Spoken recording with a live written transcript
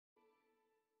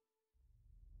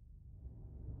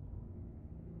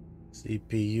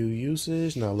CPU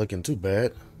usage not looking too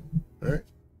bad. All right,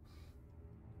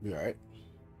 be all right.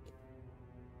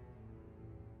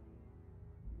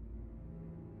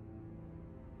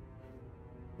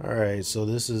 All right, so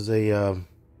this is an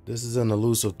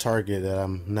elusive target that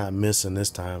I'm not missing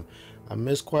this time. I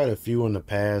missed quite a few in the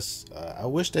past. I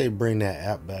wish they'd bring that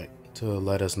app back to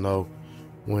let us know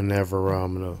whenever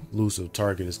an elusive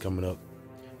target is coming up.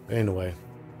 But anyway,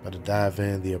 about to dive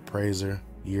in the Appraiser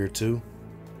Year 2.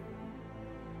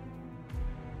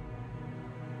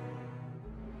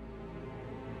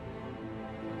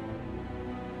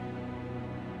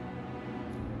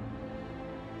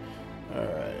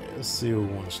 Alright, let's see what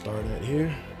we want to start at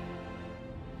here.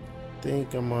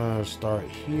 Think I'm gonna start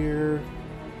here.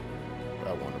 What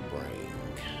I want to bring.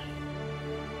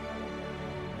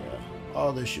 Yeah,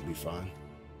 all this should be fine.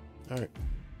 Alright.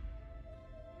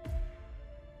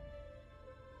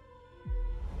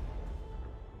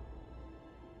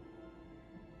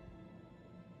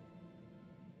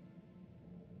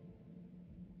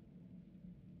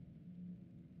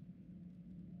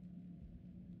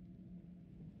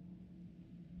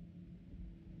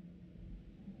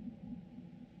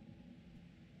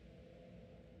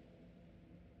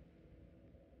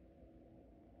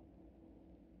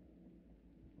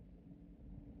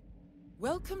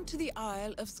 Welcome to the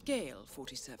Isle of Scale,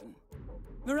 47.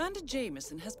 Miranda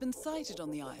Jameson has been sighted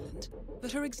on the island,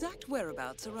 but her exact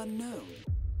whereabouts are unknown.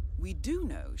 We do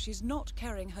know she's not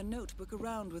carrying her notebook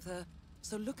around with her,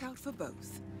 so look out for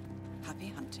both. Happy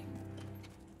hunting.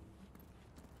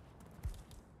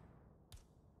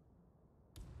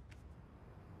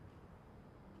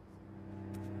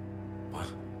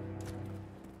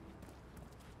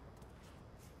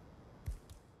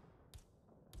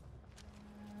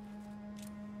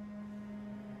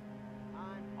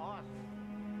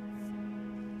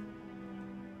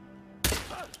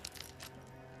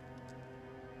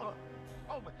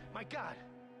 My God!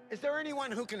 Is there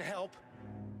anyone who can help?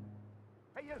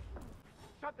 Hey, you!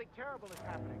 Something terrible is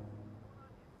happening.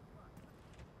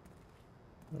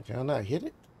 Can I not hit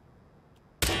it?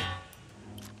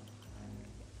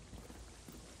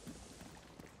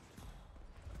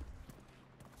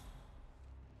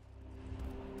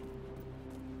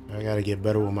 I gotta get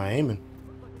better with my aiming.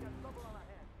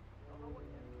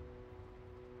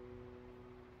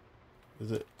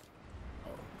 Is it?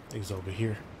 Oh, I think it's over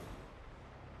here.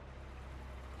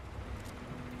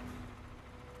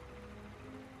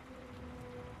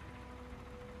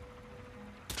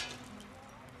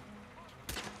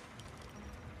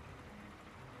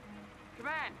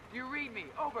 Command, do you read me?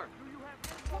 Over. Do you have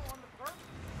info on the first?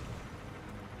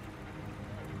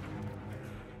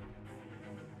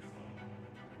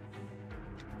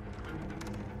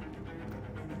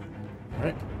 All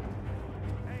right.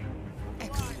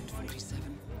 Excellent,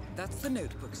 47. That's the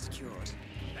notebook secured.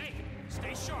 Hey,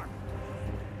 stay sharp.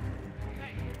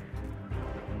 Hey.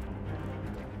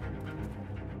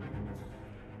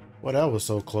 Well, that was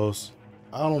so close.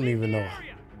 I don't even know.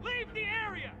 Leave the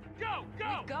area! Go,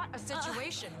 go! We've got a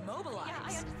situation. Mobilize. Yeah, I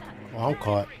understand. Well, I'm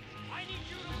caught. I need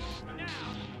you to move now.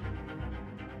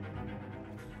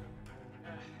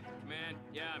 Man,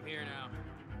 yeah, I'm here now.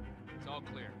 It's all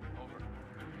clear. Over.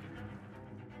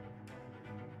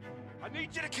 I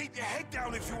need you to keep your head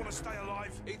down if you want to stay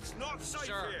alive. It's not safe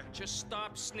Sir, here. just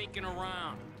stop sneaking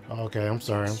around. Okay, I'm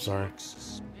sorry. I'm sorry.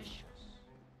 Suspicious.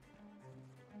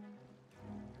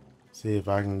 See if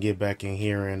I can get back in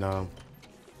here and All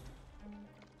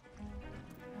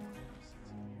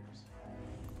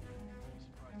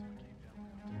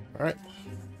right.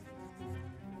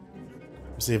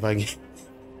 See if I can.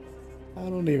 I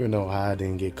don't even know how I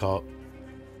didn't get caught.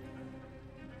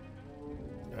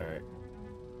 All right.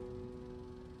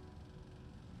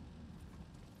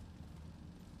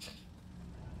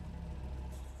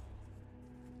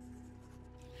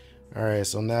 All right,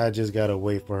 so now I just gotta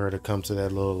wait for her to come to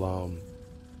that little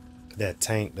that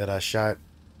tank that I shot,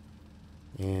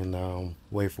 and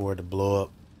wait for it to blow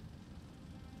up.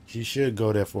 She should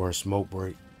go there for her smoke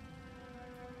break.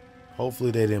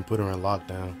 Hopefully they didn't put her in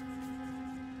lockdown.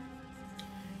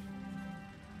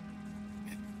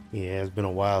 Yeah, it's been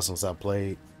a while since I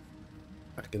played.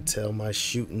 I can tell my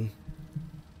shooting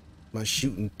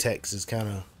text is kind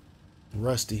of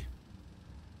rusty.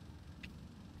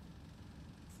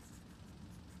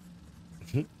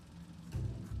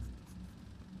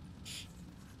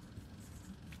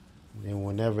 And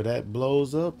whenever that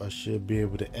blows up, I should be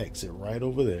able to exit right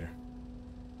over there.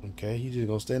 Okay, you just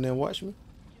gonna stand there and watch me?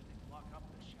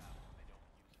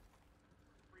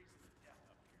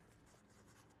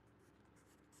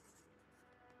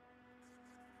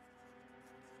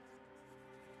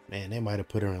 Man, they might have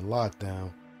put her in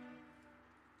lockdown.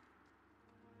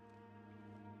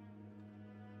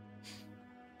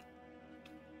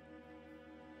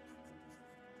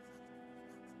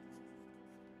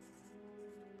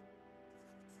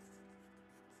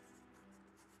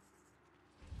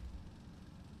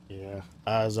 Yeah,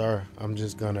 odds are I'm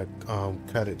just gonna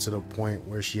cut it to the point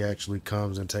where she actually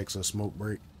comes and takes a smoke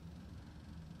break.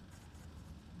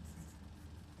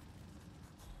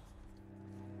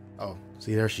 Oh,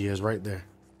 see, there she is right there.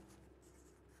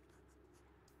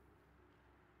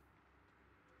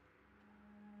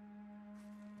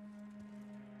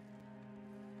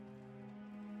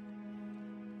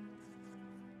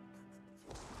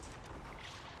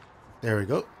 There we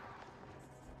go.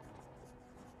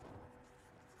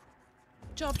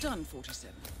 Job done,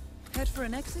 47. Head for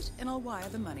an exit, and I'll wire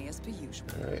the money as per usual.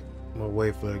 All right, I'm gonna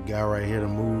wait for the guy right here to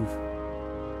move.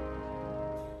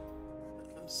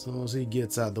 As soon as he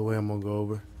gets out the way, I'm gonna go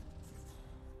over.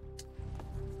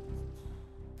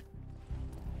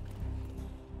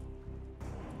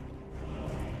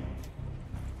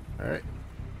 All right.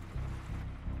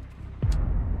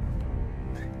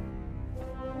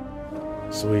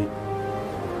 Sweet.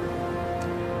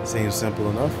 Seems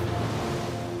simple enough.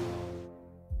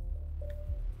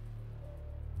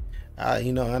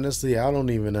 You know, honestly, I don't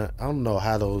know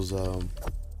how those I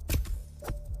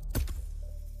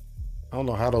don't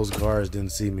know how those guards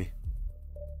didn't see me.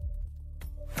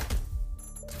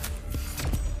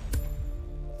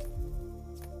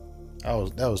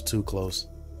 That was too close.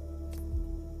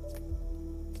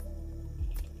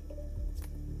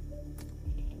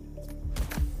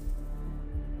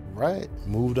 Right,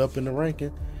 moved up in the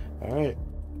ranking. All right,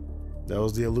 that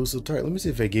was the elusive target. Let me see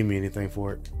if they give me anything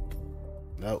for it.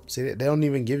 Nope. See, they don't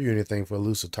even give you anything for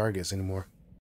elusive targets anymore.